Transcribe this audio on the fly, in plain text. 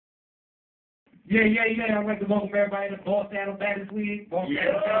Yeah. I'd like to welcome everybody to Ball Saddle Battle League. Ball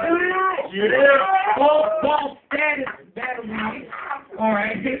Status Battle League. All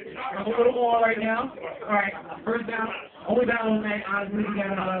right. I'm a little more right now. All right. First down. Only battle of the night, honestly.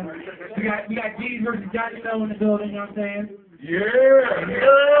 We got G's versus Johnny Snow in the building, you know what I'm saying? Yeah.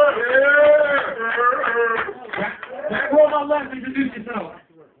 Roll my left, introduce yourself.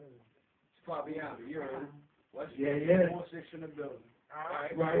 It's Popi out. You're in. Yeah. 4-6 in the building.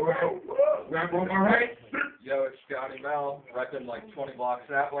 Right. Roll my right. Yo, it's B.S.B.L, repping like 20 blocks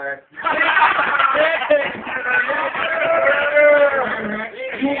that way.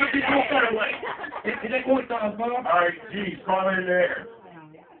 Alright, geez, call in there.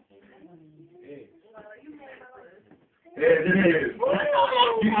 Yes, it is.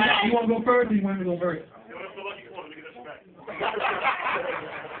 You want to go first or you want me to go first?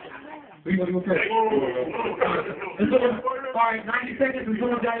 Who you want to go first? Alright, 90 seconds and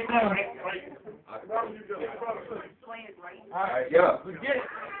someone got it now. Alright, yo.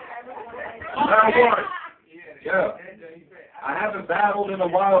 Now what? Yo. I haven't battled in a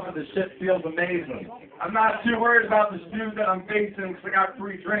while, but the shit feels amazing. I'm not too worried about the dude that I'm facing because I got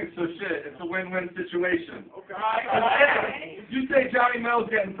free drinks, so shit, it's a win-win situation. If you say Johnny Mel's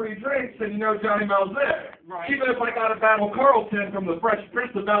getting free drinks, then you know Johnny Mel's there. Right. Even if I got to battle Carlton from the Fresh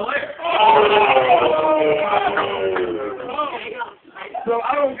Prince of Bel-Air. So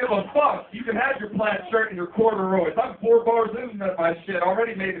I don't give a fuck. You can have your plaid shirt and your corduroys. I'm 4 bars into my shit.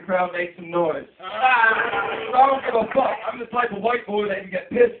 Already made the crowd make some noise. So I don't give a fuck. I'm the type of white boy that you get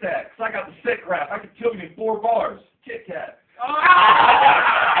pissed at. Because I got the sick rap. I could kill you in 4 bars. Kit Kat.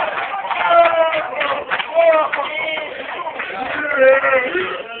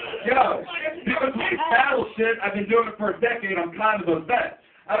 Yo, because this battle shit, I've been doing it for a decade. I'm kind of a vet.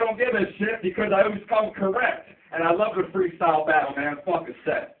 I don't give a shit because I always come correct. And I love the freestyle battle, man. Fuck a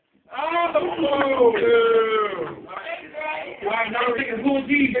set. Alright, now we're taking full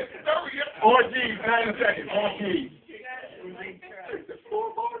G. 4 G's, 9 seconds, 4 G's.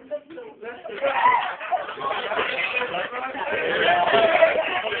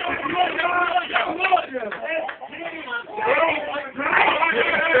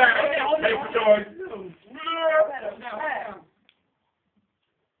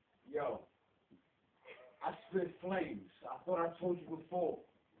 Yo, I spit flames. I thought I told you before.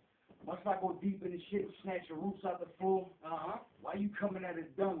 Once I go deep in the shit, snatch your roots out the floor. Why you coming at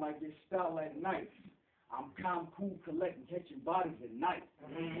it dumb like this style at night? I'm calm, cool, collecting, catching bodies at night.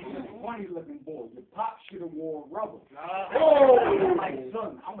 Funny looking boy, your pop should have wore rubber. Like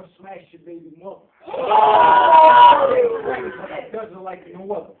son, I'ma smash your baby mother. That doesn't like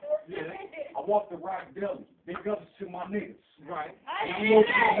no other. I walk the rock belly, big ups to my niggas. Right. And I'm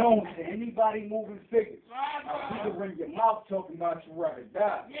looking known to anybody moving figures. You can ring your mouth talking about you rather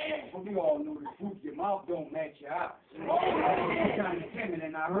die. But we all know the truth, your mouth don't match your eyes. I'm kind of timid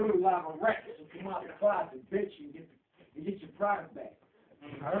and I heard a lot of rap, so come out the closet, bitch, and get your product back.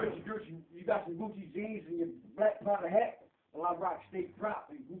 I heard you got some Gucci jeans and your black Prada hat. Well, I rock State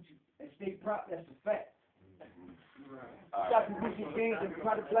Prop and Gucci and State Prop, that's a fact. You got some Gucci jeans and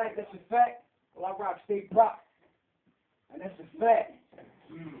Prada black, that's a fact. Well, I rock State Prop. And that's a fact.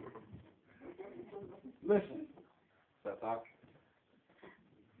 Listen. That talk?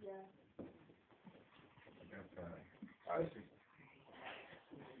 Yeah.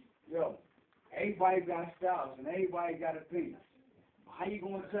 Yo, everybody got styles and everybody got opinions. How you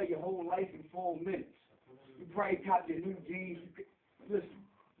gonna tell your whole life in 4 minutes? You probably cop your new jeans. Listen.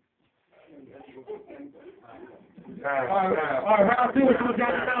 Alright, round 2 is from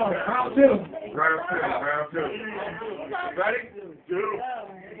Johnny Snow. Round 2. Round two. Ready?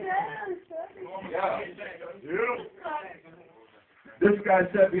 This guy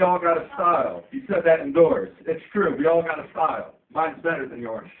said we all got a style. He said that indoors. It's true. We all got a style. Mine's better than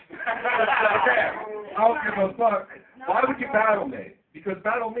yours. I don't give a fuck. Why would you battle me? Because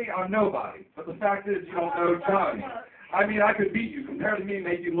battle me, I'm nobody. But the fact is, you don't know Johnny. I mean, I could beat you. Compared to me,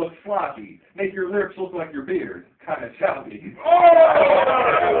 make you look sloppy. Make your lyrics look like your beard. Kind of choppy.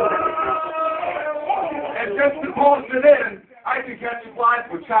 And just to pulse it in, I can catch you flies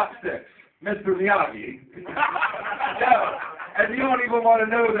with chopsticks. Mr. Miyagi. Yeah. And you don't even want to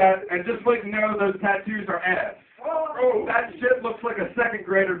know that, and just let you know those tattoos are ass. That shit looks like a 2nd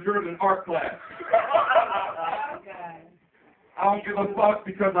grader drew in an art class. I don't give a fuck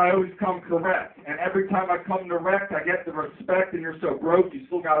because I always come correct. And every time I come direct, I get the respect, and you're so broke, you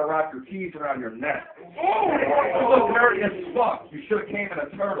still gotta wrap your keys around your neck. You look nerdy as fuck. You should have came in a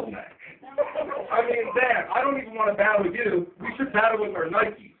turtleneck. I mean, damn, I don't even want to battle you. We should battle with our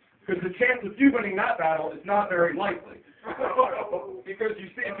Nikes. Because the chance of you winning that battle is not very likely. Because you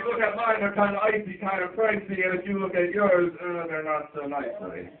see, if you look at mine, they're kind of icy, kind of pricey, and if you look at yours, they're not so nice,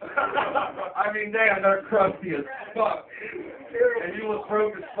 buddy. I mean, damn, they're crusty as fuck. And you look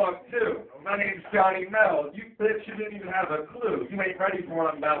broke as fuck, too. My name's Johnny Mel. You bitch, you didn't even have a clue. You ain't ready for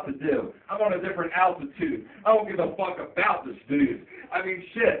what I'm about to do. I'm on a different altitude. I don't give a fuck about this dude. I mean,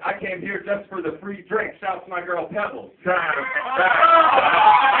 shit, I came here just for the free drink. Shout to my girl Pebbles.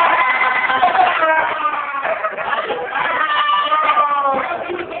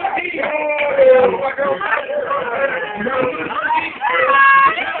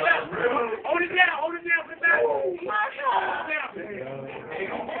 Hold it down, hold it down, put that.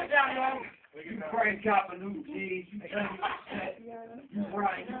 You Frank Copper new G's, you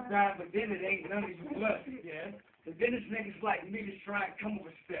right, but then it ain't none of you blood. Yeah. But then it's niggas like me that's trying to come up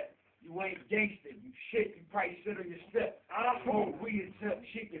a step. You ain't gangster, you shit, you probably sit on your step. I smoke weed and sell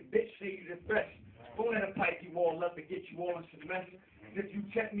shit, your bitch say you the best. Don't let him pipe you all up and get you all in some mess. If you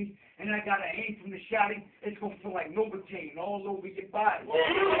check me and I got an aim from the shotty, it's gonna feel like Novocaine all over your body.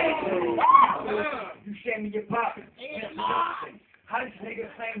 You shame me your pocket. How this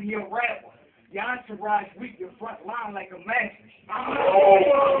nigga claim he a rapper? Your entourage weak, your front line like a master.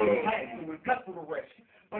 With custom arrest.